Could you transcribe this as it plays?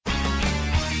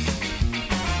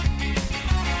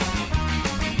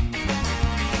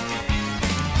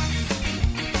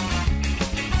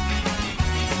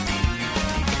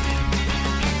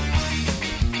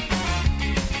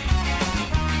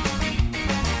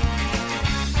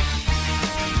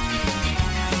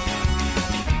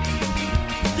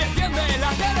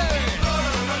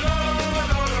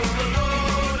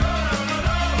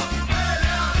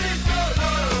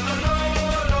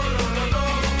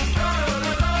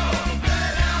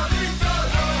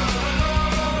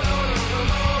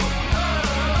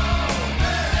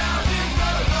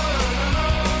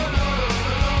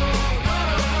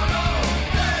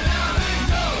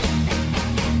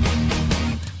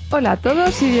Hola a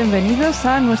todos y bienvenidos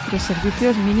a nuestros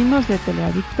servicios mínimos de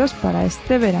teleadictos para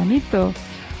este veranito.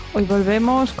 Hoy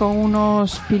volvemos con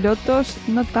unos pilotos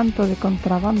no tanto de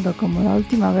contrabando como la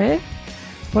última vez,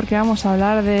 porque vamos a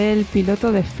hablar del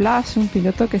piloto de Flash, un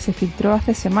piloto que se filtró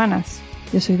hace semanas.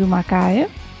 Yo soy Duma Kae,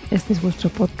 este es vuestro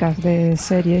podcast de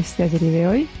series de ayer y de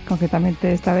hoy,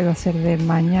 concretamente esta vez va a ser de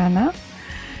mañana.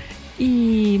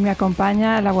 Y me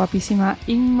acompaña la guapísima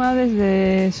Inma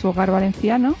desde su hogar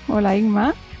valenciano. Hola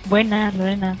Inma. Buenas,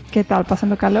 Lorena. ¿Qué tal?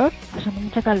 ¿Pasando calor? Pasando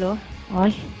mucha calor.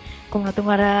 Ay, como no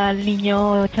tengo ahora al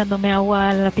niño echándome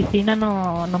agua en la piscina,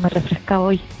 no me refresca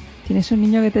hoy. ¿Tienes un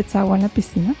niño que te echa agua en la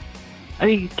piscina?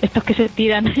 Ay, estos que se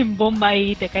tiran en bomba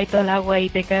y te cae todo el agua y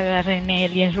te cagas en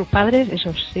él y en sus padres,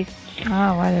 eso sí.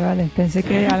 Ah, vale. Pensé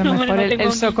que a lo No, mejor no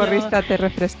el socorrista niño. te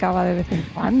refrescaba de vez en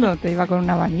cuando, te iba con un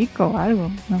abanico o algo.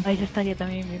 No. Ahí se estaría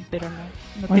también bien, pero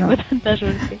no Bueno, tengo tanta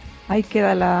suerte. Ahí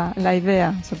queda la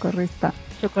idea, socorrista.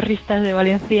 Socorristas de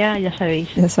Valencia, ya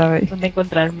sabéis. Ya sabéis. Dónde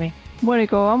encontrarme. Bueno, y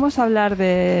como vamos a hablar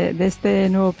de este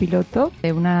nuevo piloto,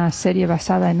 de una serie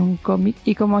basada en un cómic,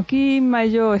 y como aquí Inma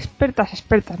y yo, expertas,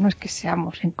 no es que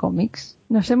seamos en cómics,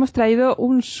 nos hemos traído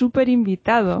un súper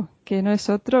invitado, que no es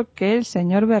otro que el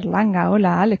señor Berlanga.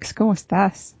 Hola Alex, ¿cómo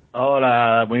estás?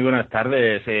 Hola, muy buenas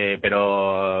tardes,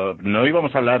 pero ¿no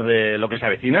íbamos a hablar de lo que se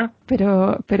avecina?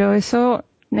 Pero eso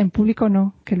en público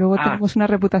no, que luego tenemos una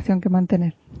reputación que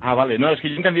mantener. Vale, no, es que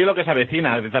yo entendí lo que se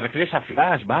avecina, te refieres a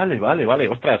Flash, vale,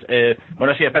 ostras,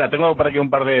 bueno, sí, espera, tengo por aquí un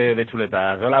par de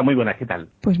chuletas. Hola, muy buenas, ¿qué tal?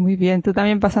 Pues muy bien, tú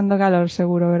también pasando calor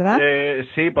seguro, ¿verdad?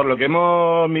 Sí, por lo que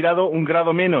hemos mirado, 1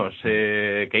 grado menos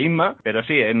que Inma, pero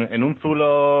sí, en un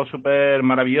zulo súper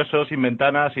maravilloso, sin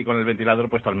ventanas y con el ventilador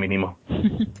puesto al mínimo.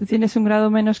 Tú tienes 1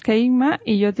 grado menos que Inma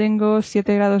y yo tengo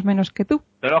 7 grados menos que tú.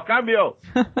 ¡Te los cambio!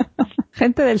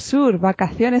 Gente del sur,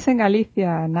 vacaciones en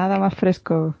Galicia, nada más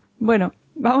fresco. Bueno,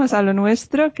 vamos a lo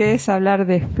nuestro, que es hablar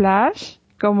de Flash.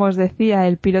 Como os decía,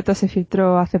 el piloto se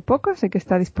filtró hace poco, sé que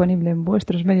está disponible en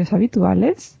vuestros medios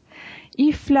habituales.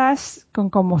 Y Flash,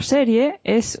 como serie,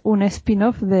 es un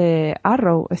spin-off de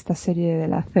Arrow, esta serie de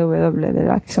la CW, de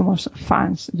la que somos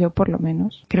fans, yo por lo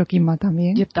menos. Creo que Inma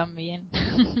también. Yo también.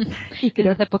 Y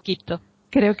creo, hace poquito.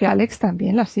 Creo que Alex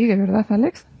también la sigue, ¿verdad,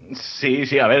 Alex?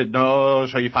 Sí, a ver, no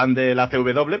soy fan de la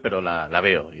CW, pero la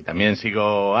veo. Y también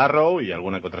sigo Arrow y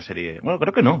alguna que otra serie. Bueno,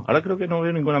 creo que no. Ahora creo que no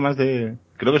veo ninguna más de...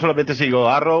 Creo que solamente sigo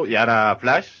Arrow y ahora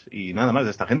Flash y nada más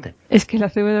de esta gente. Es que la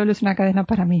CW es una cadena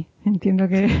para mí. Entiendo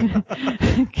que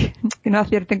no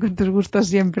acierten con tus gustos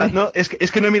siempre. No, es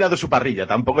que no he mirado su parrilla,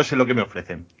 tampoco sé lo que me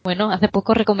ofrecen. Bueno, hace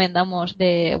poco recomendamos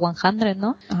de 100,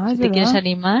 ¿no? Si te quieres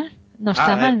animar. No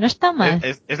está mal.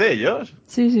 ¿Es de ellos?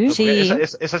 Sí.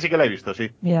 Esa sí que la he visto,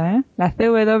 sí. Mira, ¿eh? La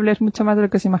CW es mucho más de lo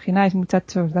que os imagináis,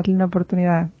 muchachos. Dadle una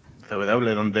oportunidad.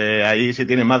 CW, donde ahí si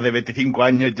tienes más de 25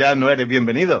 años ya no eres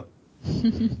bienvenido.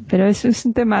 Pero eso es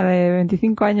un tema de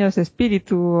 25 años de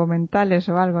espíritu o mentales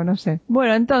o algo, no sé.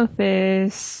 Bueno,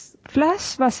 entonces,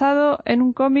 Flash basado en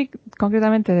un cómic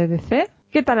concretamente de DC.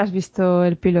 ¿Qué tal has visto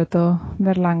el piloto,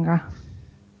 Berlanga?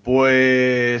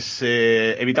 Pues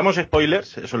evitamos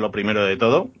spoilers, eso es lo primero de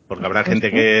todo, porque habrá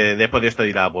gente que después de esto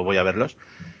dirá, pues voy a verlos.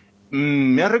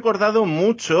 Me ha recordado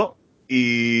mucho,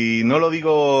 y no lo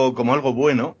digo como algo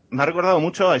bueno, me ha recordado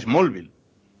mucho a Smallville.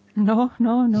 No,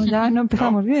 ya no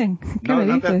empezamos bien. ¿Qué me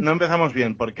dices? No empezamos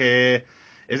bien, porque,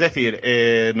 es decir,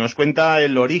 nos cuenta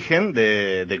el origen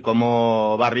de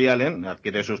cómo Barry Allen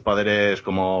adquiere sus poderes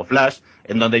como Flash,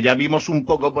 en donde ya vimos un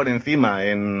poco por encima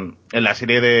en la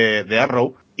serie de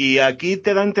Arrow, y aquí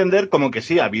te da a entender como que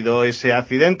sí, ha habido ese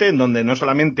accidente en donde no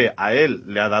solamente a él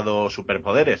le ha dado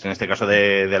superpoderes, en este caso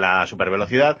de la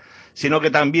supervelocidad, sino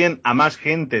que también a más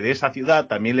gente de esa ciudad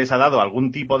también les ha dado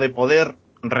algún tipo de poder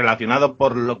relacionado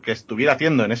por lo que estuviera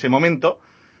haciendo en ese momento,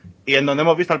 y en donde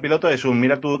hemos visto al piloto es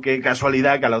mira tú qué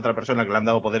casualidad que a la otra persona que le han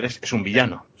dado poderes es un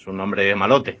villano, es un hombre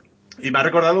malote. Y me ha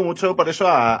recordado mucho por eso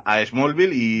a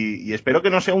Smallville, y espero que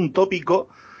no sea un tópico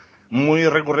muy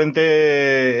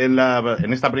recurrente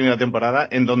en esta primera temporada,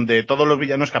 en donde todos los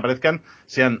villanos que aparezcan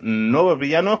sean nuevos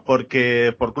villanos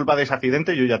porque por culpa de ese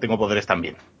accidente yo ya tengo poderes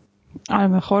también. A lo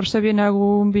mejor se viene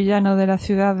algún villano de la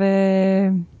ciudad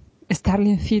de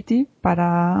Starling City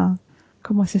para...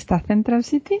 ¿Cómo es esta? ¿Central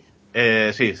City?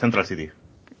 Sí, Central City.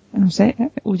 No sé,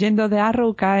 huyendo de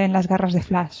Arrow cae en las garras de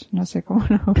Flash. No sé cómo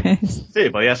lo ves. Sí,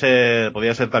 podía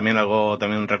ser también algo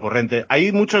también recurrente.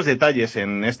 Hay muchos detalles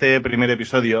en este primer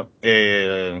episodio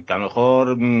que a lo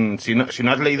mejor si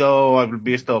no has leído, has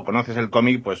visto o conoces el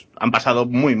cómic, pues han pasado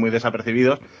muy, muy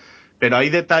desapercibidos. Pero hay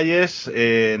detalles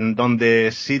en donde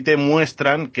sí te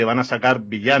muestran que van a sacar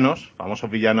villanos, famosos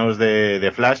villanos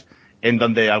de Flash, en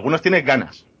donde algunos tienen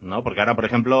ganas. ¿no? Porque ahora, por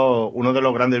ejemplo, uno de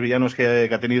los grandes villanos que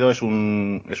ha tenido es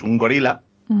un gorila,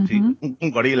 sí,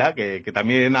 un gorila que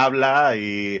también habla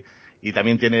y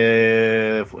también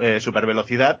tiene super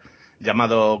velocidad,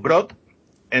 llamado Grodd,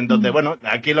 en donde, bueno,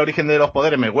 aquí el origen de los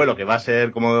poderes me huelo que va a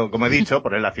ser, como he dicho,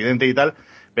 por el accidente y tal,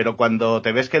 pero cuando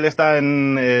te ves que él está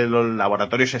en los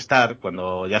laboratorios Stark,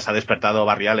 cuando ya se ha despertado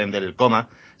Barry Allen del coma,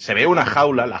 se ve una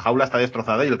jaula, la jaula está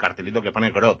destrozada y el cartelito que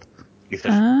pone Grodd.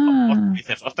 Dices,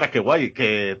 ostras, qué guay,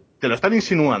 que te lo están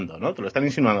insinuando, ¿no? Te lo están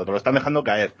insinuando, te lo están dejando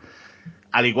caer.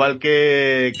 Al igual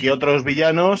que otros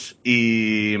villanos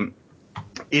y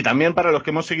también para los que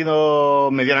hemos seguido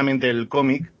medianamente el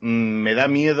cómic, me da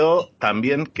miedo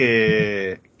también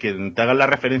que te hagan la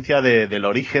referencia del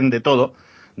origen de todo,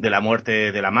 de la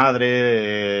muerte de la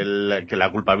madre, que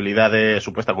la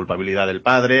supuesta culpabilidad del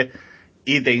padre,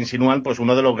 y te insinúan pues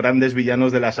uno de los grandes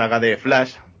villanos de la saga de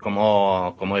Flash,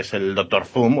 como es el Dr.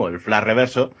 Zoom o el Flash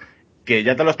Reverso, que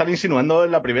ya te lo están insinuando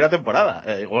en la primera temporada,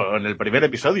 o en el primer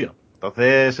episodio.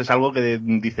 Entonces es algo que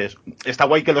dices, está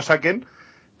guay que lo saquen,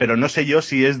 pero no sé yo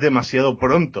si es demasiado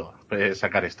pronto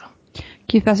sacar esto.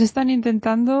 Quizás están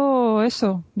intentando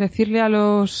eso, decirle a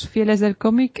los fieles del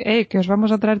cómic, que os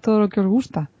vamos a traer todo lo que os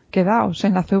gusta, quedaos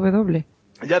en la CW.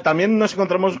 Ya también nos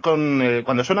encontramos con,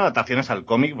 cuando son adaptaciones al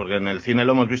cómic, porque en el cine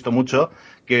lo hemos visto mucho,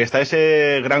 que está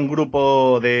ese gran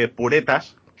grupo de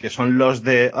puretas, que son los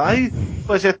de, ay,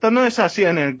 pues esto no es así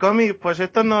en el cómic, pues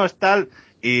esto no es tal.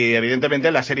 Y evidentemente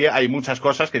en la serie hay muchas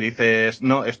cosas que dices,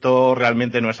 no, esto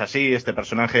realmente no es así, este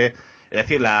personaje, es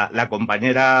decir, la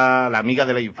compañera, la amiga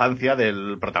de la infancia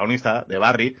del protagonista, de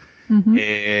Barry,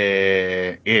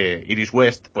 Iris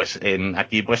West, pues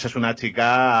aquí pues es una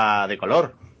chica de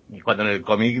color. Y cuando en el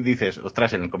cómic dices,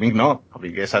 ostras, en el cómic no, el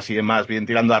cómic es así más bien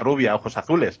tirando a rubia, ojos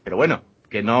azules, pero bueno,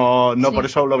 que no sí. Por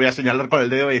eso lo voy a señalar con el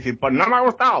dedo y decir, pues no me ha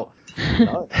gustado.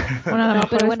 ¿No? Bueno,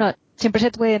 pero bueno, siempre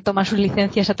se pueden tomar sus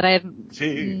licencias a traer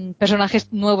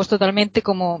personajes nuevos totalmente,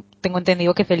 como tengo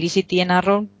entendido que Felicity en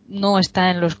Arrow no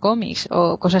está en los cómics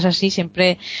o cosas así,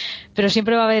 pero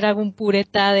siempre va a haber algún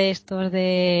pureta de estos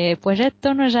de, pues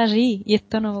esto no es así y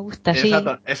esto no me gusta así.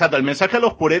 Exacto, el mensaje a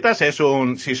los puretas es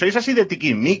si sois así de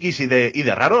tiquismiquis y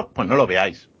de raros, pues no lo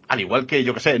veáis. Al igual que,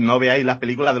 yo que sé, no veáis las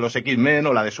películas de los X-Men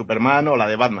o la de Superman o la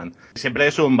de Batman. Siempre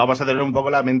vamos a tener un poco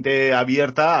la mente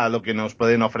abierta a lo que nos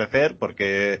pueden ofrecer,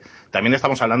 porque también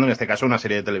estamos hablando en este caso de una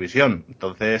serie de televisión.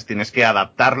 Entonces tienes que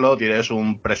adaptarlo, tienes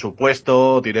un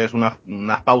presupuesto, tienes unas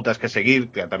pautas que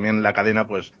seguir, que también la cadena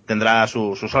pues tendrá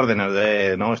sus órdenes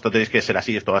de, no, esto tenéis que ser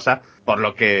así, esto va a ser. Por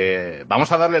lo que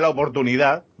vamos a darle la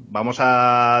oportunidad, vamos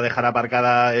a dejar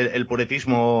aparcada el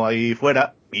puretismo ahí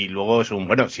fuera. Y luego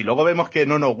si luego vemos que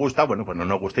no nos gusta, bueno, pues no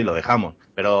nos gusta y lo dejamos.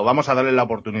 Pero vamos a darle la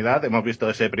oportunidad, hemos visto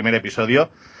ese primer episodio.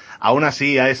 Aún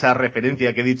así, a esa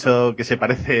referencia que he dicho que se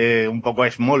parece un poco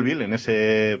a Smallville en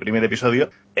ese primer episodio,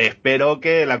 espero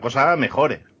que la cosa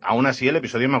mejore. Aún así, el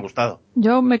episodio me ha gustado.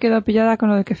 Yo me quedo pillada con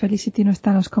lo de que Felicity no está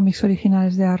en los cómics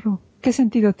originales de Arrow. ¿Qué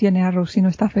sentido tiene Arrow si no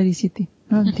está Felicity?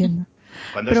 No lo entiendo.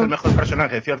 Cuando es el mejor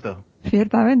personaje, ¿cierto?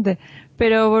 Ciertamente.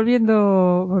 Pero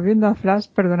volviendo a Flash,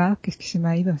 perdonad, que es que se me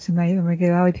ha ido, me he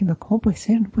quedado diciendo, ¿cómo puede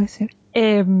ser? No puede ser.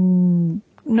 No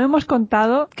hemos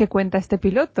contado qué cuenta este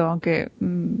piloto, aunque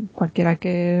cualquiera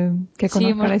que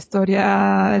conozca la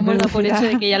historia... Hemos dado por hecho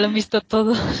de que ya lo han visto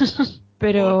todos.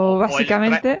 Pero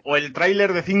básicamente... O el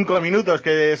tráiler de 5 minutos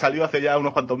que salió hace ya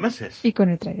unos cuantos meses. Y con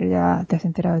el tráiler ya te has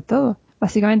enterado de todo.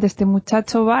 Básicamente este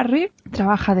muchacho Barry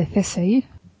trabaja de CSI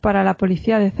para la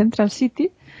policía de Central City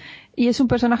y es un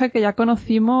personaje que ya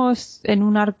conocimos en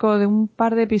un arco de un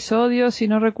par de episodios, si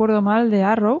no recuerdo mal, de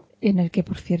Arrow, en el que,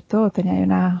 por cierto,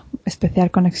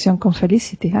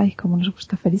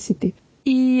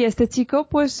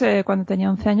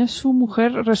 tenía11 años, su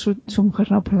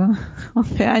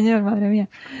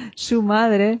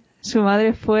madre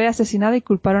fue asesinada y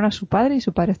culparon a su padre, y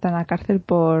su padre está en la cárcel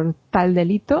por tal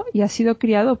delito y ha sido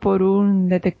criado por un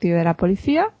detective de la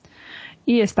policía.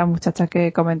 Y esta muchacha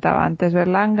que comentaba antes,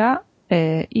 Berlanga,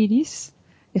 Iris,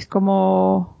 es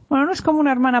como... Bueno, no es como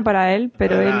una hermana para él,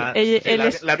 pero él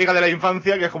es... La amiga de la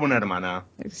infancia que es como una hermana.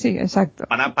 Sí, exacto.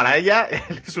 Para ella,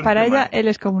 él es un Para hermano. ella, él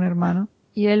es como un hermano.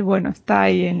 Y él, bueno, está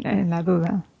ahí en la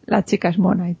duda. La chica es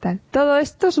mona y tal. Todo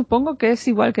esto supongo que es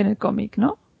igual que en el cómic,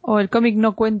 ¿no? O el cómic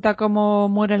no cuenta cómo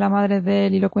muere la madre de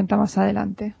él y lo cuenta más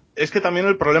adelante. Es que también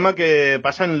el problema que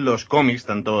pasa en los cómics,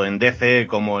 tanto en DC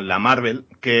como en la Marvel,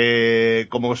 que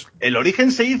como el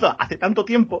origen se hizo hace tanto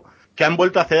tiempo, que han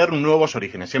vuelto a hacer nuevos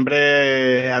orígenes.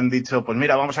 Siempre han dicho, pues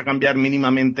mira, vamos a cambiar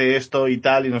mínimamente esto y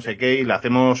tal, y no sé qué, y le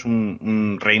hacemos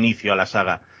un reinicio a la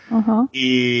saga. Uh-huh.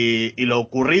 Y lo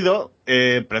ocurrido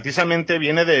precisamente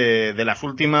viene de las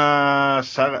últimas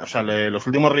sagas, o sea, el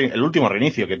último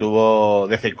reinicio que tuvo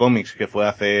DC Comics, que fue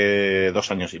hace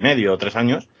 2 años y medio o 3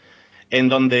 años, en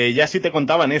donde ya sí te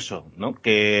contaban eso, ¿no?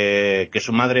 Que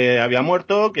su madre había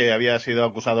muerto, que había sido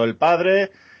acusado el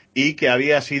padre y que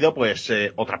había sido, pues,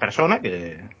 otra persona,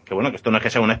 que bueno, que esto no es que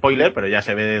sea un spoiler, pero ya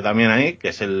se ve también ahí, que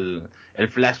es el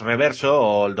Flash Reverso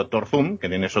o el Dr. Zoom, que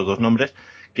tiene esos 2 nombres,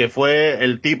 que fue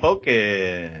el tipo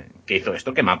que hizo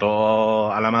esto, que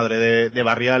mató a la madre de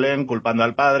Barry Allen culpando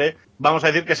al padre. Vamos a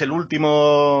decir que es el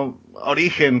último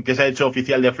origen que se ha hecho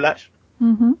oficial de Flash.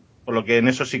 Uh-huh. Por lo que en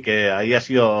eso sí que ahí ha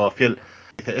sido fiel.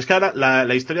 Es que ahora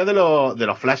la historia de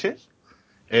los Flashes,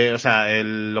 o sea,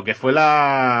 lo que fue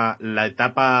la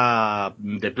etapa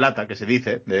de plata, que se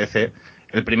dice, de DC,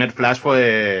 el primer Flash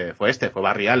fue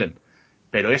Barry Allen.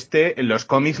 Pero en los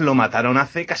cómics lo mataron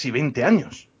hace casi 20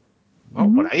 años, ¿no?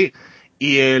 Uh-huh. Por ahí.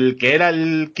 Y el que era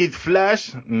el Kid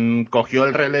Flash cogió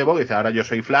el relevo, dice, ahora yo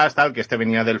soy Flash, tal, que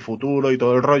venía del futuro y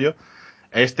todo el rollo.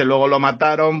 Luego lo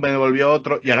mataron, me volvió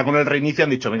otro, y ahora con el reinicio han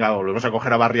dicho, venga, volvemos a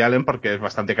coger a Barry Allen porque es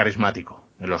bastante carismático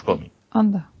en los cómics.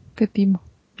 Anda, qué timo.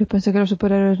 Yo pensé que los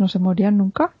superhéroes no se morían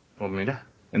nunca. Pues mira,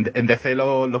 en DC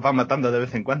los van matando de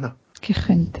vez en cuando. Qué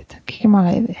gente, qué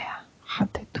mala idea.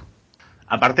 Fíjate tú.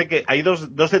 Aparte que hay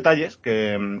dos detalles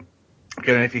que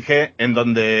me fijé, en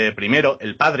donde primero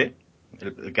el padre,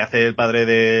 el que hace el padre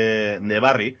de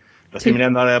Barry, lo estoy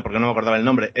mirando ahora porque no me acordaba el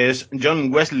nombre, es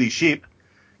John Wesley Shipp,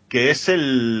 que es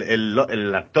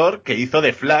el actor que hizo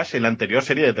de Flash en la anterior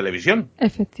serie de televisión.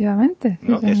 Efectivamente.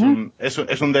 ¿No? Sí,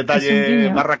 es un detalle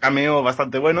barra cameo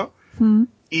bastante bueno. Mm.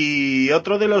 Y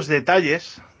otro de los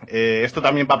detalles, esto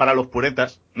también va para los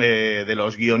puretas, de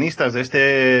los guionistas de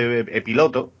este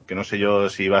piloto, que no sé yo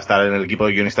si va a estar en el equipo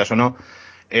de guionistas o no,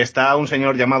 está un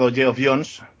señor llamado Geoff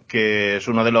Johns, que es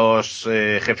uno de los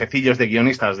jefecillos de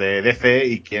guionistas de DC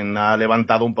y quien ha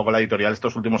levantado un poco la editorial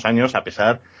estos últimos años, a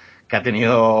pesar que ha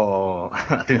tenido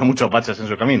muchos baches en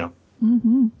su camino.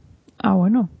 Uh-huh. Ah,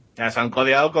 bueno. Ya se han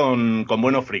codeado con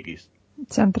buenos frikis.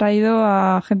 Se han traído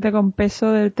a gente con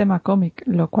peso del tema cómic,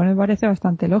 lo cual me parece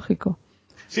bastante lógico.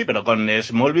 Sí, pero con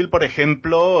Smallville, por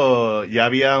ejemplo, ya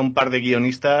había un par de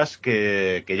guionistas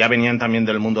que ya venían también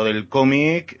del mundo del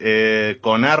cómic.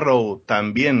 Con Arrow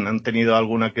también han tenido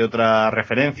alguna que otra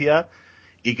referencia.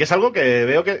 Y que es algo que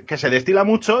veo que se destila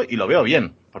mucho y lo veo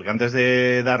bien. Porque antes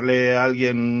de darle a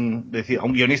alguien, a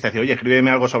un guionista, decir, oye, escríbeme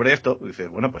algo sobre esto, dices,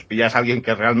 bueno, pues pillas a alguien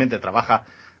que realmente trabaja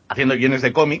haciendo guiones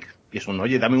de cómic, y es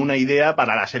oye, dame una idea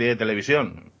para la serie de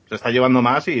televisión. Se está llevando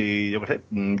más y yo qué sé,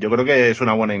 yo creo que es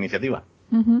una buena iniciativa.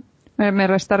 Uh-huh.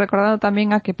 Me está recordando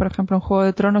también a que, por ejemplo, en Juego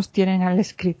de Tronos tienen al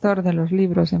escritor de los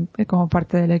libros como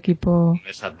parte del equipo.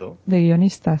 Exacto. De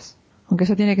guionistas. Aunque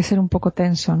eso tiene que ser un poco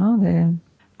tenso, ¿no?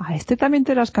 También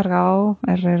te lo has cargado,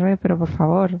 RR, pero por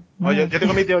favor. No. Oye, yo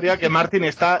tengo mi teoría que Martin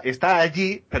está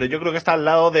allí, pero yo creo que está al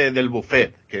lado del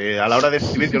buffet, que a la hora de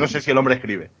escribir yo no sé si el hombre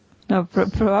escribe. No,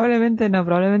 probablemente no,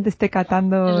 probablemente esté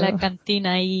catando... En la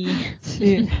cantina ahí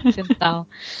sí. sentado.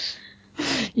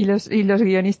 Y los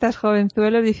guionistas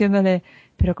jovenzuelos diciéndole,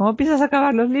 pero ¿cómo piensas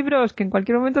acabar los libros? Que en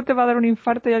cualquier momento te va a dar un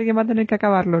infarto y alguien va a tener que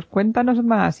acabarlos. Cuéntanos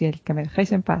más. Y que me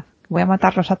dejéis en paz. Voy a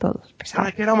matarlos a todos.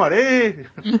 ¡Ay, que no morir!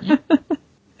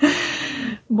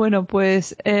 Bueno,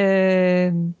 pues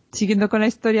siguiendo con la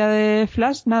historia de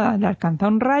Flash, nada, le alcanza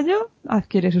un rayo,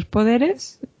 adquiere sus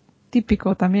poderes,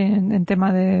 típico también en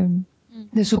tema de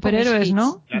superhéroes,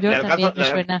 ¿no?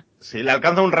 Sí, le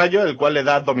alcanza un rayo, el cual le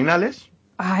da abdominales.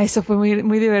 Ah, eso fue muy,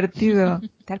 muy divertido.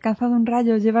 Te ha alcanzado un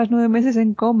rayo, llevas 9 meses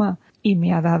en coma y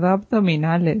me ha dado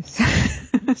abdominales.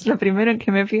 Es lo primero en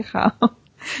que me he fijado.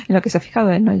 En lo que se ha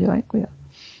fijado él, no yo, cuidado.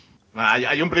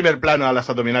 Hay un primer plano a las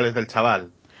abdominales del chaval.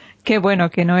 Qué bueno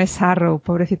que no es Arrow,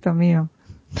 pobrecito mío.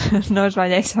 No os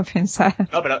vayáis a pensar.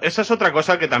 No, pero esa es otra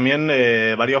cosa que también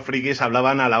varios frikis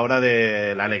hablaban a la hora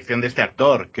de la elección de este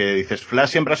actor. Que dices, Flash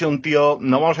siempre ha sido un tío,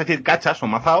 no vamos a decir cachas o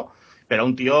mazao, pero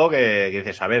un tío que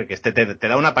dices, a ver, que te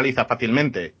da una paliza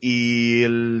fácilmente. Y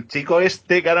el chico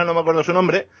que ahora no me acuerdo su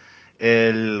nombre,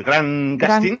 el Gran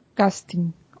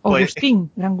Gustin.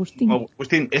 Agustín.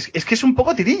 Es que es un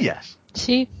poco tirillas.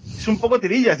 Sí. Es un poco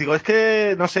tirillas. Digo, es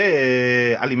que, no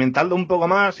sé, alimentarlo un poco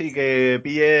más y que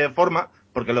pille forma,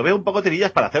 porque lo veo un poco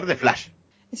tirillas para hacer de Flash.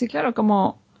 Sí, claro,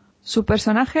 como su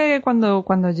personaje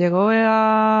cuando llegó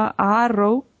a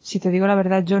Arrow, si te digo la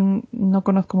verdad, yo no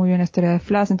conozco muy bien la historia de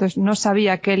Flash, entonces no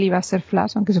sabía que él iba a ser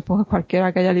Flash, aunque supongo que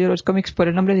cualquiera que haya leído los cómics por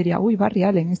el nombre diría, uy, Barry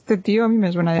Allen, este tío a mí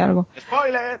me suena de algo.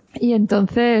 ¡Spoiler! Y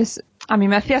entonces a mí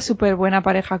me hacía súper buena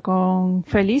pareja con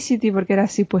Felicity, porque era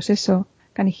así, pues eso,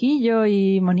 canijillo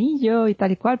y monillo y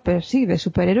tal y cual, pero sí, de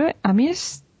superhéroe, a mí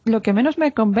es lo que menos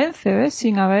me convence, ¿ves?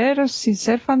 Sin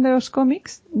ser fan de los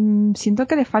cómics, siento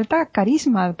que le falta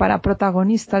carisma para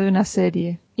protagonista de una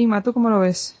serie. Inma, ¿tú cómo lo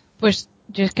ves? Pues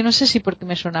yo es que no sé si porque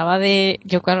me sonaba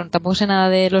yo claro, tampoco sé nada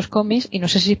de los cómics y no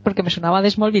sé si porque me sonaba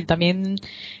de Smallville también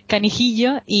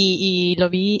canijillo y lo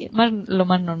vi lo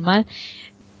más normal.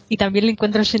 Y también le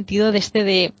encuentro el sentido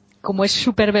de como es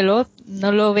súper veloz,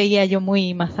 no lo veía yo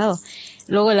muy mazado.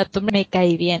 Luego el actor me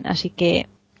cae bien, así que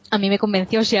a mí me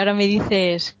convenció. Si ahora me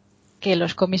dices que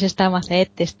los cómics está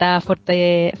macete, está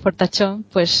fortachón,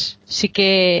 pues sí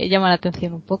que llama la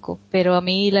atención un poco. Pero a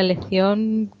mí la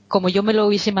elección, como yo me lo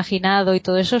hubiese imaginado y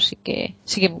todo eso, sí que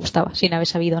me gustaba, sin haber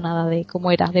sabido nada de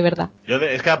cómo era, de verdad.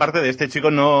 Es que aparte de este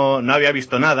chico no había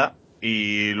visto nada.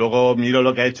 Y luego miro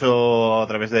lo que ha hecho a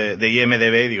través de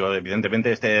IMDb y digo,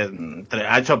 evidentemente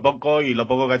ha hecho poco y lo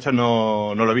poco que ha hecho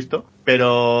no lo he visto.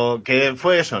 Pero que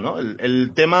fue eso, ¿no?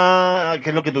 El tema, ¿qué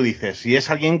es lo que tú dices? Si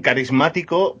es alguien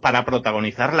carismático para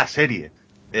protagonizar la serie.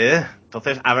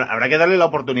 Entonces habrá que darle la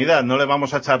oportunidad. No le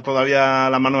vamos a echar todavía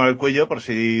la mano al cuello por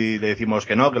si le decimos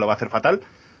que no, que lo va a hacer fatal.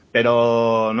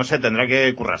 Pero, no sé, tendrá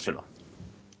que currárselo.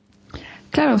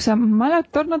 Claro, o sea, mal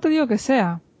actor no te digo que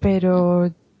sea,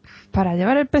 pero para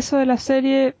llevar el peso de la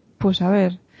serie, pues a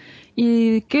ver.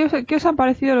 ¿Y qué os han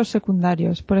parecido los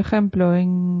secundarios? Por ejemplo,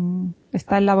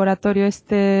 está el laboratorio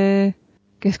que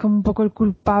es como un poco el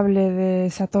culpable de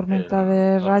esa tormenta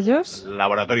de rayos.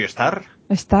 Laboratorio Star.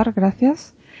 Star,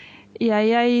 gracias. Y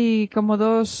ahí hay como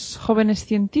dos jóvenes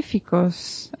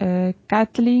científicos,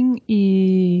 Kathleen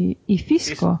y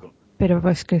Cisco. Pero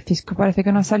pues que Cisco parece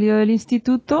que no ha salido del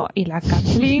instituto y la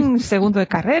Kathleen segundo de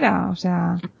carrera. O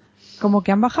sea, como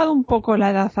que han bajado un poco la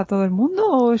edad a todo el mundo,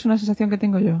 ¿o es una sensación que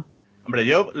tengo yo? Hombre,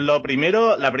 la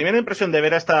primera impresión de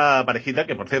ver a esta parejita,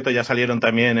 que por cierto ya salieron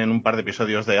también en un par de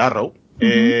episodios de Arrow,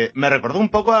 me recordó un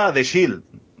poco a The Shield,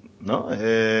 ¿no?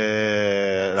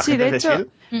 Sí, de hecho, Shield.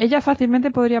 Ella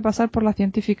fácilmente podría pasar por la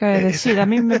científica de The Shield. A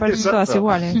mí me parecen todas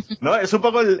iguales. No, es un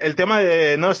poco el tema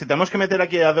de, no, si tenemos que meter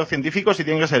aquí a dos científicos y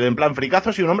tienen que ser en plan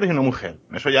fricazos y un hombre y una mujer.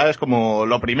 Eso ya es como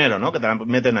lo primero, ¿no? Que te la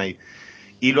meten ahí.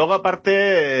 Y luego,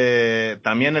 aparte,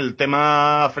 también el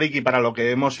tema friki para lo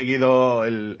que hemos seguido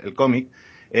el cómic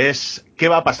es qué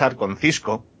va a pasar con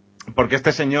Cisco, porque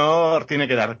este señor tiene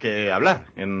que dar que hablar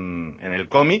en el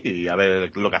cómic y a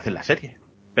ver lo que hace en la serie.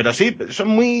 Pero sí, son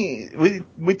muy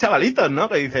chavalitos, ¿no?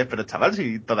 Que dices, pero chaval,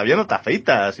 si todavía no te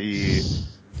afeitas y...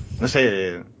 No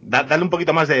sé, dale un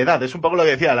poquito más de edad. Es un poco lo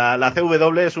que decía, la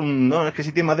CW es no, es que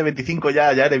si tienes más de 25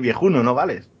 ya eres viejuno, ¿no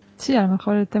vales? Sí, a lo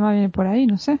mejor el tema viene por ahí,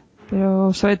 no sé.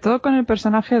 Pero sobre todo con el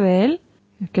personaje de él,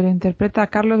 que lo interpreta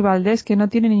Carlos Valdés, que no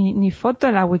tiene ni foto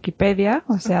en la Wikipedia.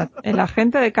 O sea, el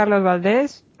agente de Carlos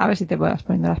Valdés, a ver si te puedas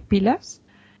poniendo las pilas.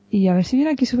 Y a ver si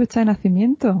viene aquí su fecha de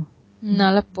nacimiento.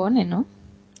 No la pone, ¿no?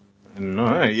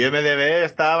 No, IMDb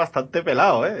está bastante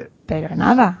pelado, ¿eh? Pero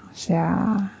nada, o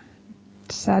sea,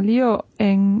 salió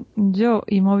en Yo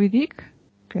y Moby Dick,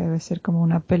 que debe ser como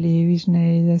una peli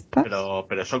Disney de estas. Pero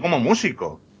eso como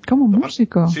músico. ¿Como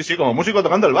músico? Sí, como músico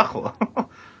tocando el bajo. O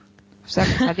sea,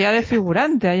 que salía de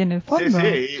figurante ahí en el fondo.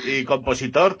 Sí, y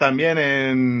compositor también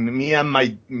en Me and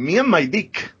My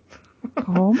Dick.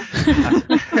 ¿Cómo?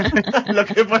 Lo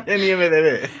que pone en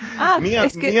IMDb. Me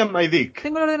and My Dick.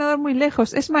 Tengo el ordenador muy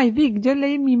lejos. Es My Dick. Yo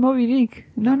leí mi Moby Dick.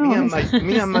 No, Me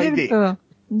and My Dick.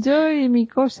 Yo y mi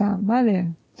cosa,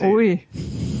 vale. Sí. Uy.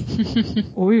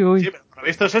 Sí, pero por lo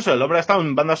visto es eso. El hombre ha estado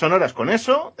en bandas sonoras con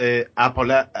eso.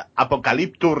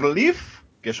 Apocalypture Leaf,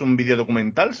 que es un vídeo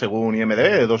documental, según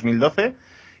IMDb, de 2012.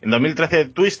 En 2013,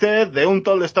 Twisted, The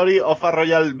Untold Story of a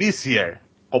Royal Vizier.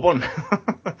 Copón.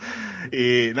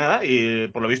 Y nada, y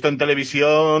por lo visto en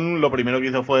televisión lo primero que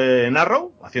hizo fue en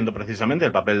Arrow, haciendo precisamente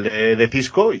el papel de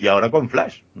Cisco, y ahora con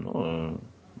Flash, ¿no?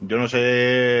 Yo no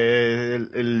sé,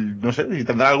 no sé si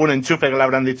tendrá algún enchufe que le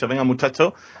habrán dicho, venga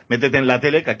muchacho, métete en la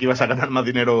tele que aquí vas a ganar más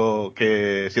dinero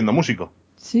que siendo músico.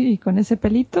 Sí, con ese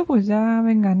pelito pues ya,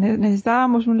 venga,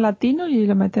 necesitábamos un latino y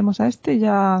lo metemos a y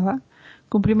ya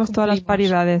cumplimos todas las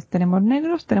paridades. Tenemos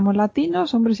negros, tenemos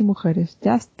latinos, hombres y mujeres,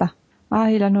 ya está.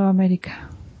 Ay, la Nueva América.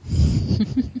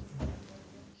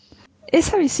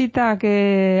 Esa visita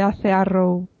que hace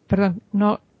Arrow,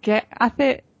 que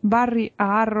hace Barry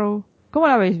a Arrow, ¿cómo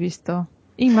la habéis visto?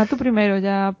 Inma, tú primero,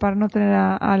 ya para no tener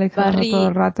a Alex todo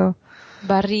el rato.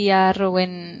 Barry a Arrow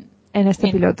en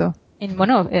piloto.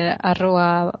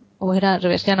 Arrow o era al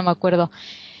revés, ya no me acuerdo.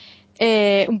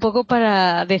 Un poco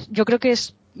yo creo que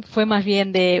fue más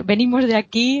bien venimos de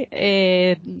aquí,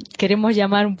 queremos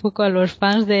llamar un poco a los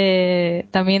fans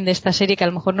también de esta serie, que a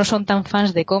lo mejor no son tan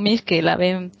fans de cómics, que la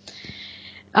ven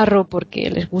Arrow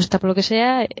porque les gusta por lo que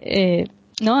sea,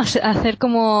 ¿no? Hacer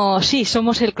como, sí,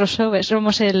 somos el crossover,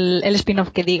 somos el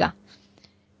spin-off que diga.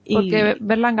 Porque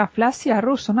Berlanga Flash y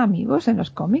Arrow son amigos en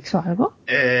los cómics o algo.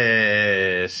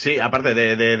 Sí, aparte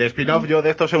de spin-off, yo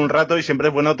de esto sé un rato y siempre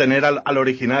es bueno tener al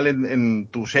original en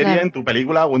tu serie, claro, en tu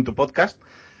película o en tu podcast.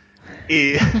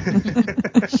 Y,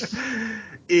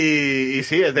 y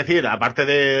sí, es decir, aparte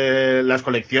de las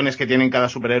colecciones que tienen cada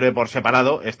superhéroe por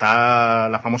separado, está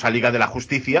la famosa Liga de la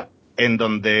Justicia, en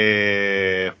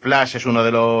donde Flash es uno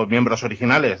de los miembros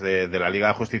originales de la Liga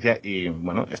de la Justicia. Y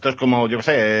bueno, esto es como, yo qué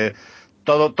sé,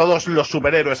 todos los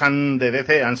superhéroes de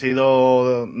DC han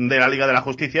sido de la Liga de la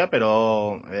Justicia,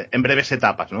 pero en breves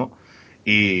etapas, ¿no?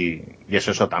 Y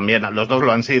eso también, los dos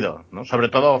lo han sido, ¿no? Sobre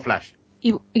todo Flash.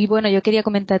 Y bueno, yo quería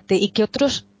comentarte, ¿y qué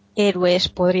otros héroes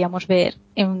podríamos ver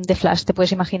en The Flash? ¿Te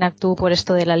puedes imaginar tú por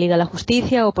esto de la Liga de la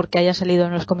Justicia o porque haya salido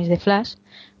en los cómics de Flash?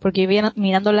 Porque yo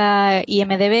mirando la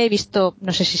IMDb he visto,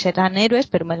 no sé si serán héroes,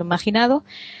 pero me lo he imaginado,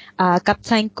 a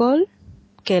Captain Cole,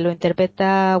 que lo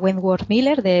interpreta Wentworth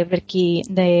Miller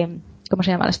 ¿cómo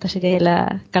se llama esta serie de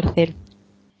la cárcel?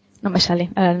 No me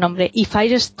sale el nombre. Y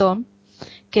Firestorm,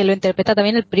 que lo interpreta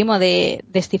también el primo de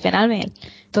Stephen Amell.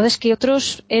 Entonces, ¿qué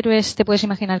otros héroes te puedes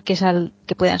imaginar que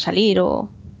puedan salir o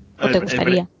te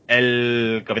gustaría?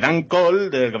 El Capitán Cole,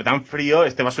 del Capitán Frío,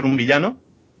 va a ser un villano.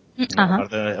 Ajá.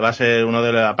 Aparte, va a ser uno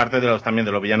aparte de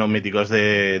los villanos míticos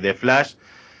de Flash.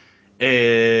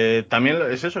 También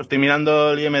es eso, estoy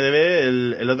mirando el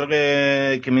IMDb, el otro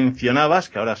que mencionabas,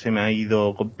 que ahora se me ha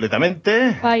ido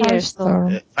completamente.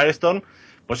 Firestorm.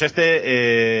 Pues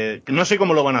no sé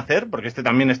cómo lo van a hacer, porque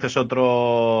también es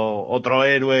otro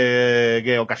héroe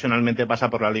que ocasionalmente pasa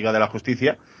por la Liga de la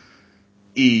Justicia.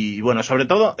 Y bueno, sobre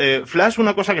todo, Flash,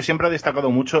 una cosa que siempre ha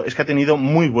destacado mucho es que ha tenido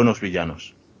muy buenos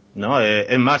villanos, ¿no?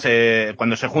 Es más,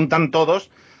 cuando se juntan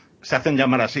todos, se hacen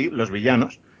llamar así, los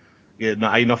villanos.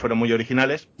 Ahí no fueron muy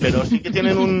originales, pero sí que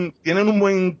tienen un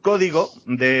buen código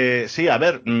de, sí, a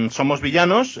ver, somos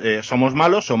villanos, somos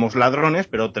malos, somos ladrones,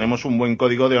 pero tenemos un buen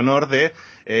código de honor de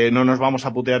no nos vamos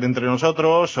a putear entre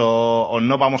nosotros o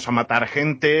no vamos a matar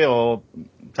gente o,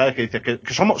 ¿sabes? Que dices que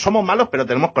somos malos, pero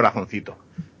tenemos corazoncito,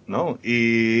 ¿no?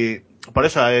 Y por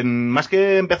eso, más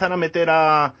que empezar a meter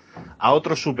a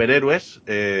otros superhéroes,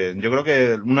 yo creo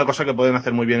que una cosa que pueden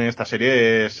hacer muy bien en esta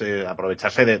serie es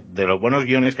aprovecharse de los buenos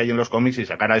guiones que hay en los cómics y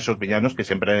sacar a esos villanos que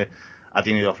siempre ha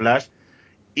tenido Flash.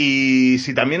 Y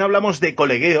si también hablamos de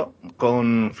colegueo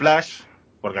con Flash,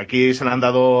 porque aquí se le han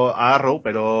dado a Arrow,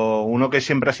 pero uno que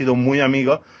siempre ha sido muy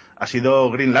amigo ha sido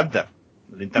Green Lantern,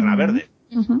 Linterna Verde.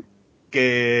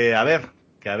 Que a ver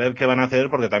qué van a hacer,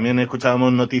 porque también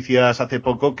escuchábamos noticias hace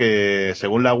poco que,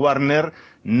 según la Warner,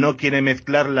 no quiere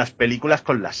mezclar las películas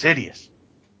con las series.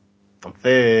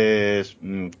 Entonces,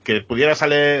 que pudiera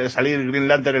salir Green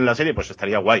Lantern en la serie, pues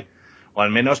estaría guay. O al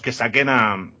menos que saquen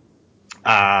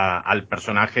al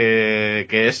personaje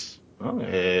que es, ¿no?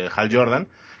 Hal Jordan,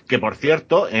 que por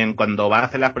cierto, cuando va a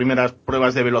hacer las primeras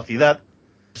pruebas de velocidad,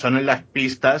 son en las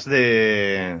pistas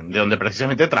de donde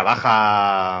precisamente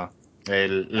trabaja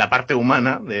la parte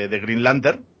humana de Green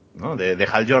Lantern, ¿no? de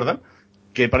Hal Jordan,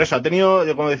 que por eso ha tenido,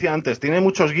 como decía antes, tiene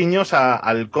muchos guiños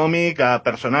al cómic, a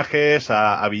personajes,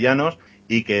 a villanos,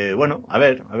 y que, bueno, a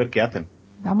ver qué hacen.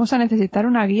 Vamos a necesitar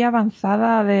una guía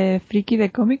avanzada de friki de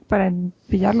cómic para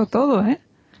pillarlo todo, ¿eh?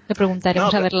 Le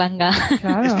preguntaremos a Berlanga.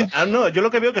 Claro. Es que, yo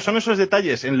lo que veo que son esos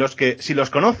detalles en los que, si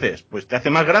los conoces, pues te hace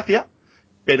más gracia,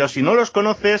 pero si no los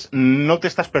conoces, no te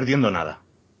estás perdiendo nada.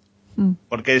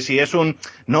 Porque si es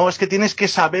no, es que tienes que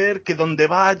saber que donde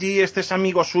va allí es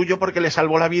amigo suyo porque le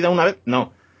salvó la vida una vez.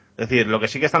 No. Es decir, lo que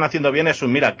sí que están haciendo bien es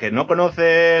mira, que no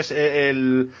conoces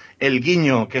el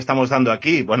guiño que estamos dando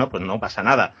aquí. Bueno, pues no pasa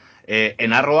nada.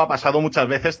 En Arrow ha pasado muchas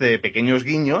veces de pequeños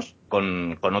guiños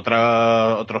con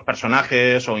otros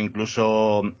personajes, o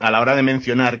incluso a la hora de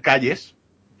mencionar calles.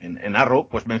 En Arrow,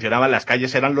 pues mencionaban las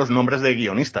calles, eran los nombres de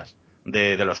guionistas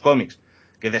de los cómics.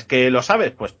 Que desde que lo sabes,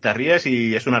 pues te ríes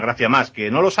y es una gracia más. Que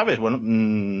no lo sabes, bueno,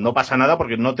 no pasa nada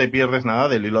porque no te pierdes nada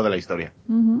del hilo de la historia.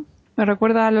 Me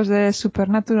recuerda a los de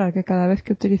Supernatural, que cada vez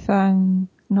que utilizan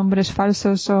nombres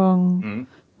falsos son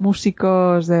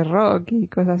músicos de rock y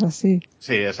cosas así.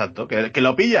 Sí, exacto. Que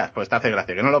lo pillas, pues te hace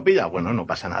gracia. Que no lo pillas, bueno, no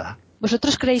pasa nada.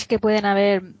 ¿Vosotros creéis que pueden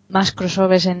haber más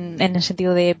crossovers en el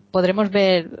sentido de podremos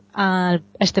ver a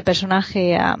este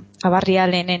personaje, a Barry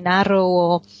Allen en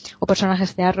Arrow o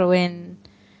personajes de Arrow en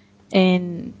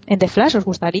The Flash? ¿Os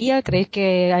gustaría? ¿Creéis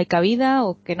que hay cabida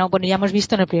o que no? Bueno, ya hemos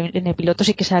visto en el piloto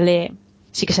sí que sale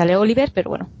Oliver,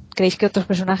 pero bueno, ¿creéis que otros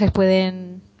personajes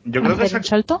pueden hacer un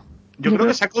salto? Yo creo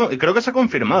que se ha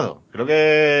confirmado. Creo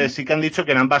que sí que han dicho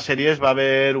que en ambas series va a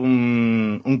haber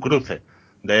un cruce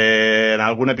En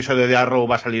algún episodio de Arrow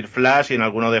va a salir Flash y en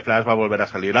alguno de Flash va a volver a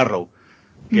salir Arrow.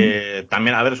 Que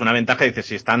también, a ver, es una ventaja, dice,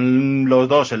 si están los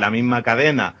dos en la misma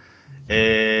cadena...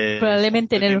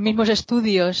 probablemente en los mismos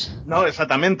estudios. No,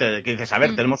 exactamente, que dices, a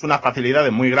ver, tenemos unas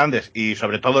facilidades muy grandes y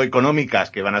sobre todo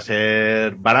económicas que van a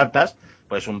ser baratas,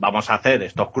 pues vamos a hacer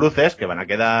estos cruces que van a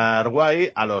quedar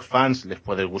guay, a los fans les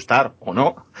puede gustar o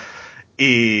no,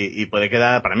 y puede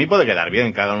quedar, para mí puede quedar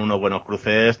bien que hagan unos buenos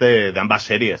cruces de ambas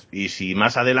series. Y si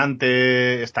más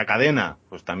adelante esta cadena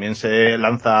pues también se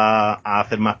lanza a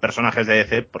hacer más personajes de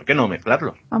DC, ¿por qué no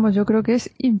mezclarlos? Vamos, yo creo que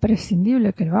es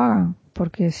imprescindible que lo hagan,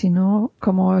 porque si no,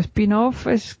 como spin-off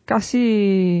es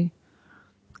casi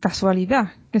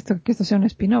casualidad que esto sea un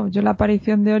spin-off. Yo la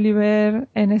aparición de Oliver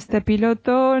en este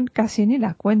piloto casi ni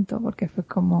la cuento, porque fue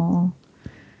como...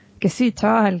 Que sí,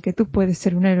 chaval, que tú puedes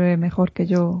ser un héroe mejor que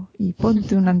yo y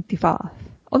ponte un antifaz.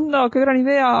 ¡Onda, qué gran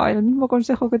idea! El mismo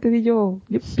consejo que te di yo.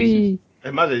 ¡Yupi!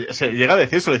 Es más, se llega a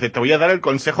decirlo, dice, te voy a dar el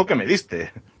consejo que me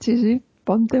diste. Sí,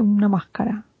 ponte una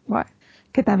máscara. Bueno,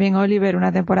 que también Oliver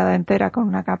una temporada entera con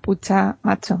una capucha,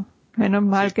 macho. Menos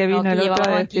mal que vino que el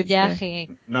otro a maquillaje.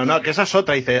 No, que esa es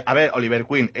otra. Dice, a ver, Oliver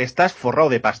Queen, estás forrado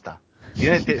de pasta.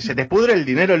 Se te pudre el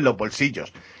dinero en los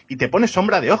bolsillos. Y te pones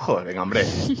sombra de ojos. Venga, hombre.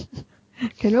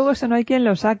 Que luego eso no hay quien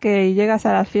lo saque y llegas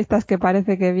a las fiestas que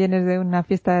parece que vienes de una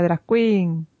fiesta de drag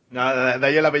queen. No, de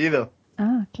ahí el apellido.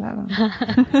 Ah, claro.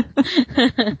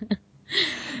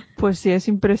 Pues sí, es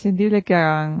imprescindible que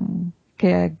hagan,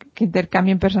 que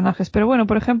intercambien personajes. Pero bueno,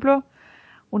 por ejemplo,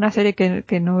 una serie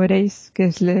que no veréis, que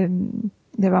es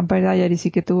de Vampire Diaries y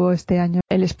que tuvo este año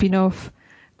el spin-off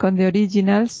con The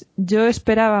Originals, yo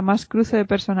esperaba más cruce de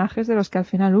personajes de los que al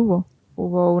final hubo.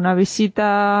 Hubo una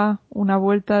visita, una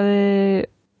vuelta de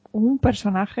un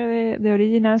personaje de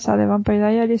Originals a The Vampire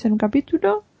Diaries en un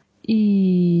capítulo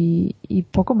y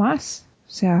poco más. O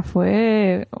sea,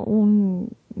 fue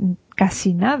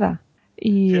casi nada.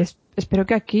 Y Sí. espero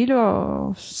que aquí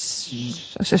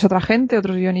es otra gente,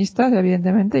 otros guionistas,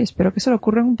 evidentemente, y espero que se lo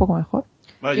ocurran un poco mejor.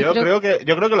 Bueno, yo creo que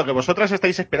lo que vosotras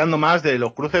estáis esperando más de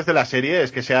los cruces de la serie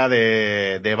es que sea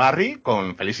de Barry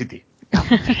con Felicity.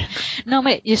 No,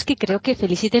 hombre, yo es que creo que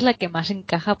Felicity es la que más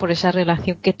encaja por esa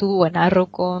relación que tuvo en Arrow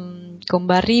con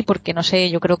Barry, porque no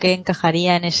sé, yo creo que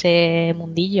encajaría en ese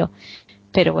mundillo.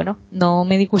 Pero bueno, no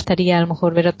me disgustaría a lo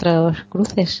mejor ver otros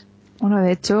cruces. Bueno,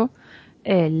 de hecho,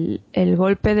 el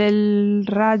golpe del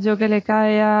rayo que le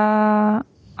cae a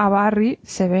Barry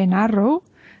se ve en Arrow,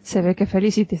 se ve que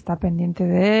Felicity está pendiente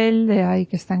de él, de ahí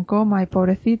que está en coma y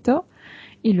pobrecito,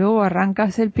 y luego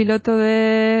arrancas el piloto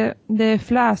de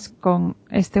Flash con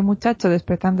este muchacho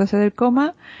despertándose del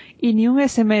coma y ni un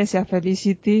SMS a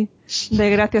Felicity de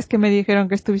gracias que me dijeron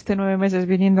que estuviste 9 meses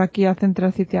viniendo aquí a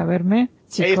Central City a verme.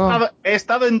 Chico, He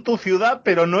estado en tu ciudad,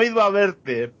 pero no he ido a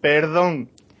verte, perdón.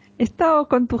 he estado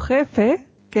con tu jefe,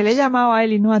 que le he llamado a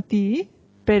él y no a ti,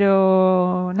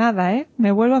 pero nada,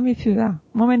 me vuelvo a mi ciudad.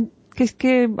 Que es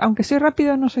que, aunque soy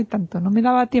rápido, no soy tanto, no me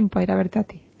daba tiempo a ir a verte a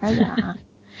ti. Calla.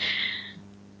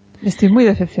 Estoy muy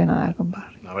decepcionada con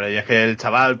Barry. Hombre, y es que el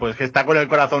chaval, pues que está con el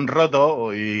corazón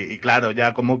roto y claro,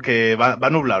 ya como que va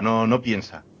nublado, no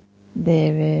piensa.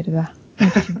 De verdad.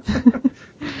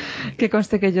 Que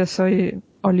conste que yo soy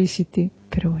Olicity,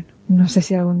 pero bueno, no sé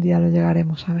si algún día lo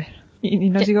llegaremos a ver.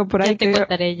 Y no sigo por ahí te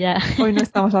contaré ya. Hoy no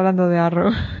estamos hablando de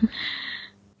Arrow.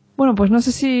 Bueno, pues no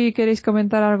sé si queréis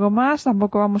comentar algo más.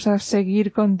 Tampoco vamos a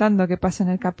seguir contando qué pasa en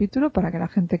el capítulo para que la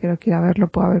gente que lo quiera ver lo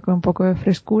pueda ver con un poco de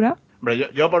frescura. Hombre,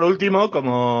 yo por último,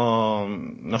 como,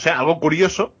 no sé, algo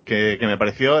curioso que me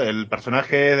pareció, el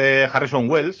personaje de Harrison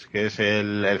Wells, que es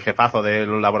el jefazo de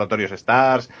los laboratorios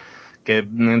Stars, que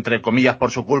entre comillas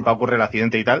por su culpa ocurre el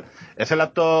accidente y tal, es el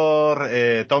actor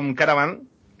Tom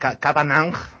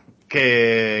Cavanagh,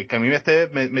 que a mí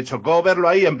me chocó verlo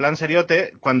ahí en plan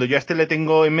seriote, cuando yo a este le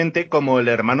tengo en mente como el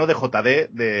hermano de JD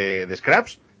de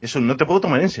Scraps. Eso no te puedo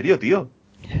tomar en serio, tío.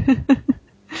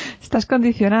 Estás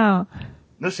condicionado.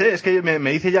 No sé, es que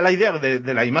me hice ya la idea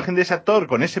de la imagen de ese actor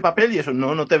con ese papel y eso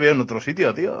no te veo en otro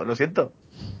sitio, tío, lo siento.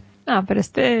 Ah, pero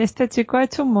este chico ha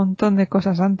hecho un montón de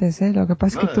cosas antes, ¿eh? Lo que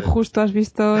pasa es que tú justo has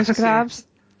visto Scraps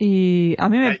y a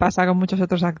mí me pasa con muchos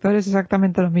otros actores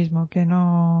exactamente lo mismo, que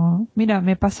no... Mira,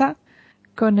 me pasa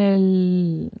con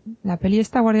la peli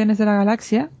esta Guardianes de la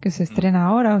Galaxia, que se estrena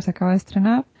ahora o se acaba de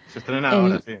estrenar. Se estrena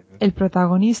ahora, sí. El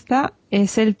protagonista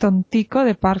es el tontico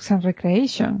de Parks and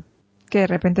Recreation, que de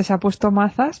repente se ha puesto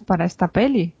mazas para esta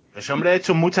peli. Ese hombre ha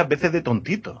hecho muchas veces de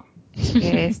tontito.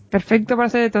 Es perfecto para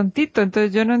ser de tontito,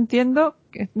 entonces yo no entiendo,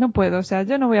 no puedo, o sea,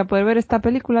 yo no voy a poder ver esta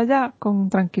película ya con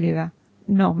tranquilidad.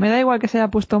 No, me da igual que se haya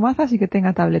puesto mazas y que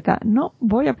tenga tableta. No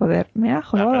voy a poder, me ha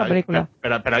jodado la película.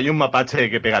 Pero hay un mapache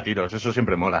que pega tiros, eso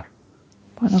siempre mola.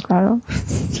 Bueno, claro.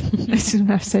 Es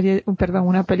una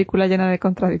película llena de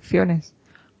contradicciones.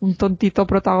 Un tontito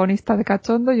protagonista de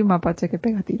cachondo y un mapache que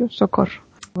pega tiros. Socorro.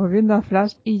 Volviendo a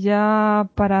Flash. Y ya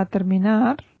para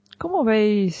terminar, ¿cómo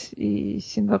veis, y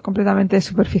siendo completamente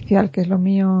superficial, que es lo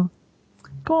mío,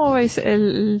 cómo veis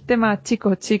el tema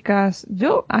chicos, chicas?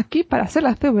 Yo aquí, para hacer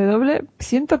la CW,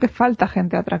 siento que falta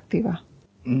gente atractiva.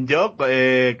 Yo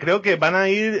creo que van a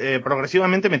ir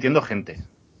progresivamente metiendo gente.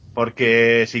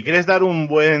 Porque si quieres dar un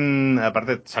buen,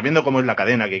 aparte, sabiendo cómo es la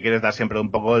cadena, que quieres dar siempre un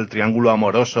poco el triángulo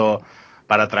amoroso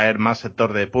para atraer más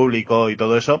sector de público y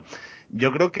todo eso,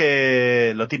 yo creo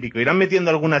que lo típico, irán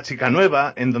metiendo alguna chica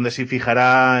nueva, en donde se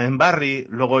fijará en Barry,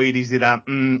 luego Iris dirá,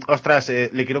 ostras,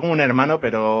 le quiero como un hermano,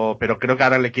 pero creo que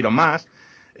ahora le quiero más.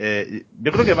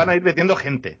 Yo creo que van a ir metiendo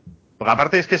gente. Porque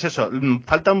aparte es que es eso,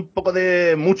 falta un poco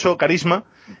de mucho carisma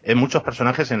en muchos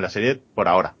personajes en la serie por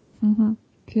ahora.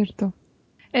 Cierto.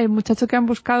 El muchacho que han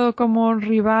buscado como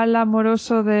rival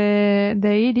amoroso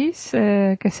de Iris,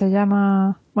 que se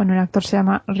llama, bueno, el actor se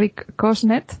llama Rick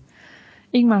Cosnet.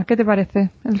 Ingmar, ¿qué te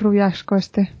parece el rubiasco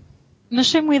este? No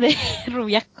soy muy de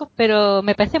rubiasco, pero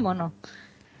me parece mono.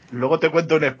 Luego te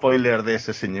cuento un spoiler de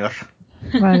ese señor.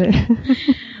 Vale.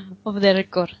 Off the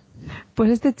record.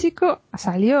 Pues este chico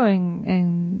salió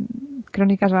en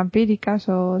Crónicas Vampíricas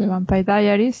o The Vampire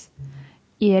Diaries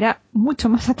y era mucho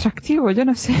más atractivo. Yo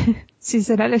no sé si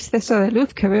será el exceso de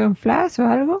luz que veo en Flash o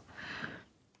algo,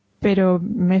 pero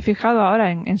me he fijado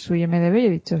ahora en su IMDb y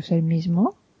he dicho, ¿es el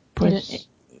mismo? Pues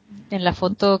en la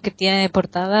foto que tiene de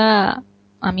portada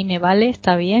a mí me vale,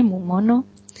 está bien, muy mono.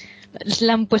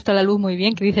 Le han puesto la luz muy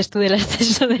bien, que dices tú del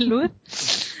exceso de luz.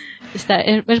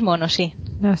 Es mono, sí.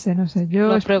 No sé. Yo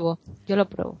lo pruebo.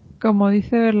 Como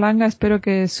dice Berlanga, espero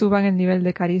que suban el nivel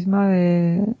de carisma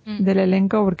del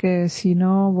elenco, porque si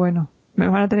no, bueno, me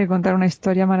van a tener que contar una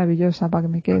historia maravillosa para que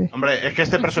me quede. Hombre, es que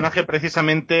este personaje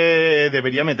precisamente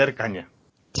debería meter caña.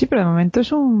 Sí, pero de momento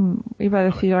es iba a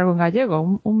decir algo en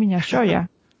gallego, un miñaxoya.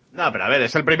 No, pero a ver,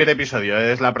 es el primer episodio,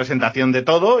 es la presentación de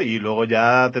todo y luego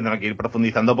ya tendrán que ir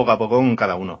profundizando poco a poco en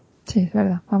cada uno. Sí, es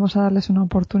verdad, vamos a darles una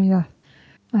oportunidad.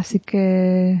 Así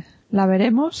que la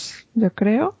veremos, yo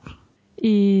creo,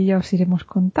 y ya os iremos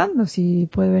contando. Si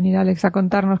puede venir Alex a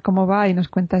contarnos cómo va y nos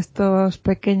cuenta estas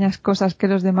pequeñas cosas que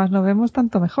los demás no vemos,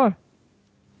 tanto mejor.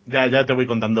 Ya te voy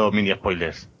contando mini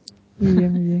spoilers. Muy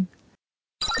bien.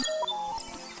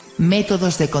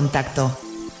 Métodos de contacto.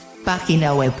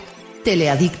 Página web: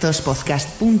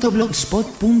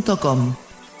 teleadictospodcast.blogspot.com.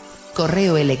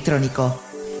 Correo electrónico: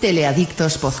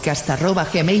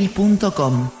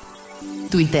 teleadictospodcast@gmail.com.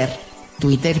 Twitter: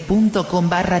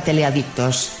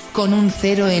 twitter.com/teleadictos, con un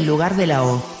 0 en lugar de la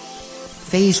O.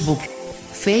 Facebook: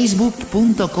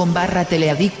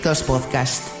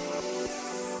 facebook.com/teleadictospodcast.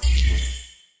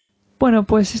 Bueno,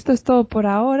 pues esto es todo por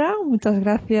ahora. Muchas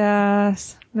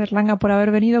gracias, Berlanga, por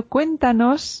haber venido.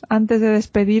 Cuéntanos, antes de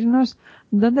despedirnos,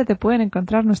 ¿dónde te pueden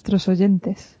encontrar nuestros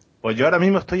oyentes? Pues yo ahora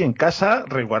mismo estoy en casa,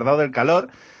 resguardado del calor,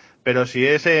 pero si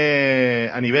es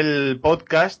a nivel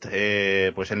podcast,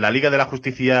 pues en la Liga de la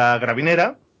Justicia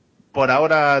Gravinera, por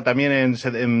ahora también en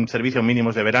servicios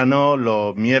mínimos de verano,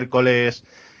 los miércoles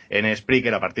en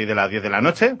Spreaker a partir de las 10 de la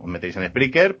noche, os metéis en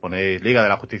Spreaker, ponéis Liga de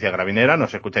la Justicia Gravinera,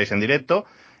 nos escucháis en directo.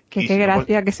 Qué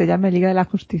gracia que se llame Liga de la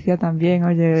Justicia también,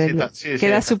 oye,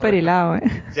 queda súper hilado,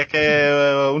 Si es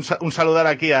que un saludar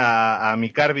aquí a mi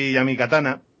Carvi y a mi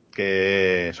Katana,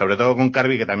 que sobre todo con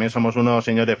Carvi, que también somos unos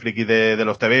señores frikis de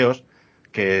los tebeos,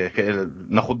 que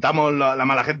nos juntamos la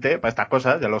mala gente para estas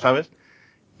cosas, ya lo sabes.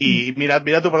 Y mira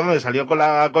tú por dónde salió con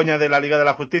la coña de la Liga de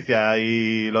la Justicia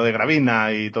y lo de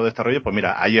Gravina y todo este rollo, pues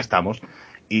mira, ahí estamos.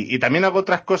 Y también hago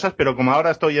otras cosas, pero como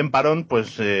ahora estoy en parón,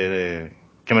 pues que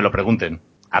me lo pregunten.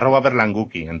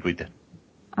 @berlanguki en Twitter.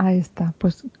 Ahí está,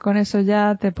 pues con eso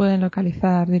ya te pueden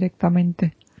localizar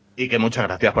directamente. Y que muchas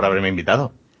gracias por haberme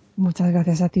invitado. Muchas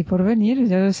gracias a ti por venir.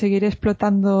 Yo seguiré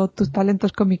explotando tus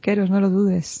talentos comiqueros, no lo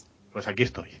dudes. Pues aquí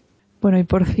estoy. Bueno, y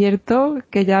por cierto,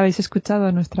 que ya habéis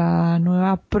escuchado nuestra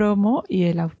nueva promo y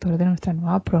el autor de nuestra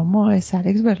nueva promo es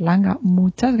Alex Berlanga.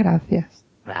 Muchas gracias.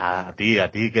 A ti,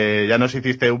 que ya nos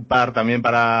hiciste un par también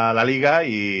para la liga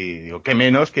y digo, qué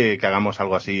menos que hagamos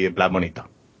algo así en plan bonito.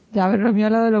 Ya, pero lo mío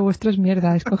al lado de lo vuestro es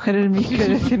mierda, es coger el micro y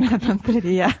decir una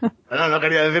tontería. Bueno, no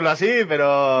quería decirlo así,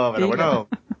 pero sí, bueno.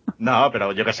 No,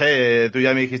 pero yo qué sé, tú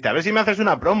ya me dijiste, a ver si me haces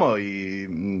una promo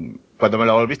y cuando me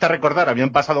lo volviste a recordar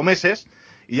habían pasado meses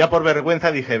y ya por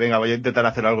vergüenza dije, venga, voy a intentar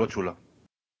hacer algo chulo.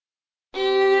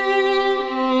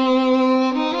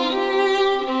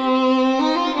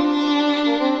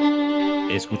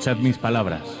 Escuchad mis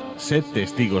palabras, sed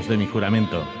testigos de mi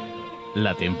juramento.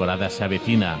 La temporada se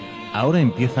avecina, ahora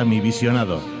empieza mi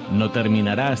visionado. No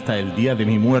terminará hasta el día de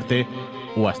mi muerte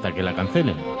o hasta que la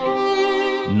cancelen.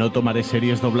 No tomaré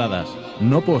series dobladas,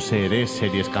 no poseeré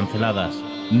series canceladas,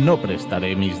 no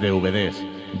prestaré mis DVDs.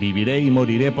 Viviré y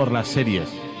moriré por las series.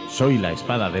 Soy la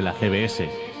espada de la CBS.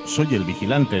 Soy el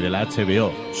vigilante de la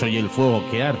HBO. Soy el fuego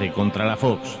que arde contra la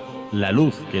Fox. La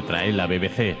luz que trae la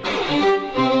BBC.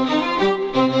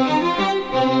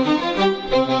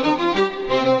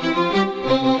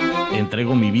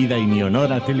 Entrego mi vida y mi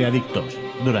honor a Teleadictos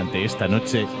durante esta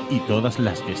noche y todas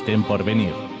las que estén por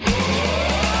venir.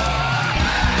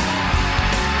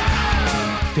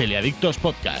 Teleadictos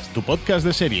Podcast, tu podcast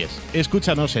de series.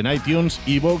 Escúchanos en iTunes,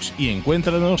 iVoox y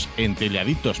encuéntranos en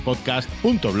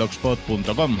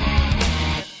teleadictospodcast.blogspot.com.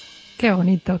 Qué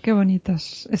bonito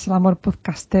es el amor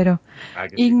podcastero.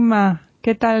 Inma,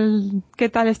 ¿qué tal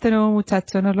este nuevo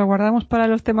muchacho? ¿Nos lo guardamos para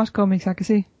los temas cómics, a que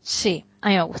sí? Sí, a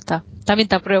mí me gusta. También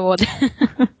te apruebo.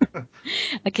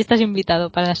 Aquí estás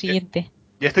invitado para la siguiente.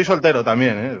 Y estoy soltero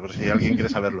también, por si alguien quiere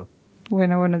saberlo.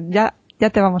 Bueno, ya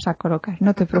te vamos a colocar,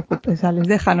 no te preocupes, Alex,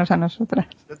 déjanos a nosotras.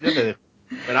 Yo te dejo.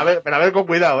 Pero a ver con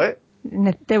cuidado, ¿eh?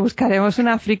 Te buscaremos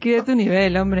una friki de tu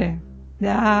nivel, hombre.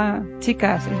 Ya,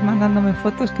 chicas, es mandándome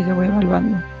fotos que yo voy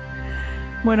evaluando.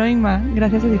 Bueno, Inma,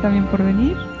 gracias a ti también por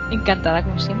venir. Encantada,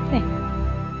 como siempre.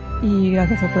 Y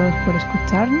gracias a todos por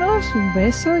escucharnos. Un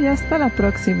beso y hasta la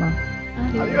próxima.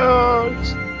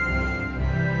 Adiós.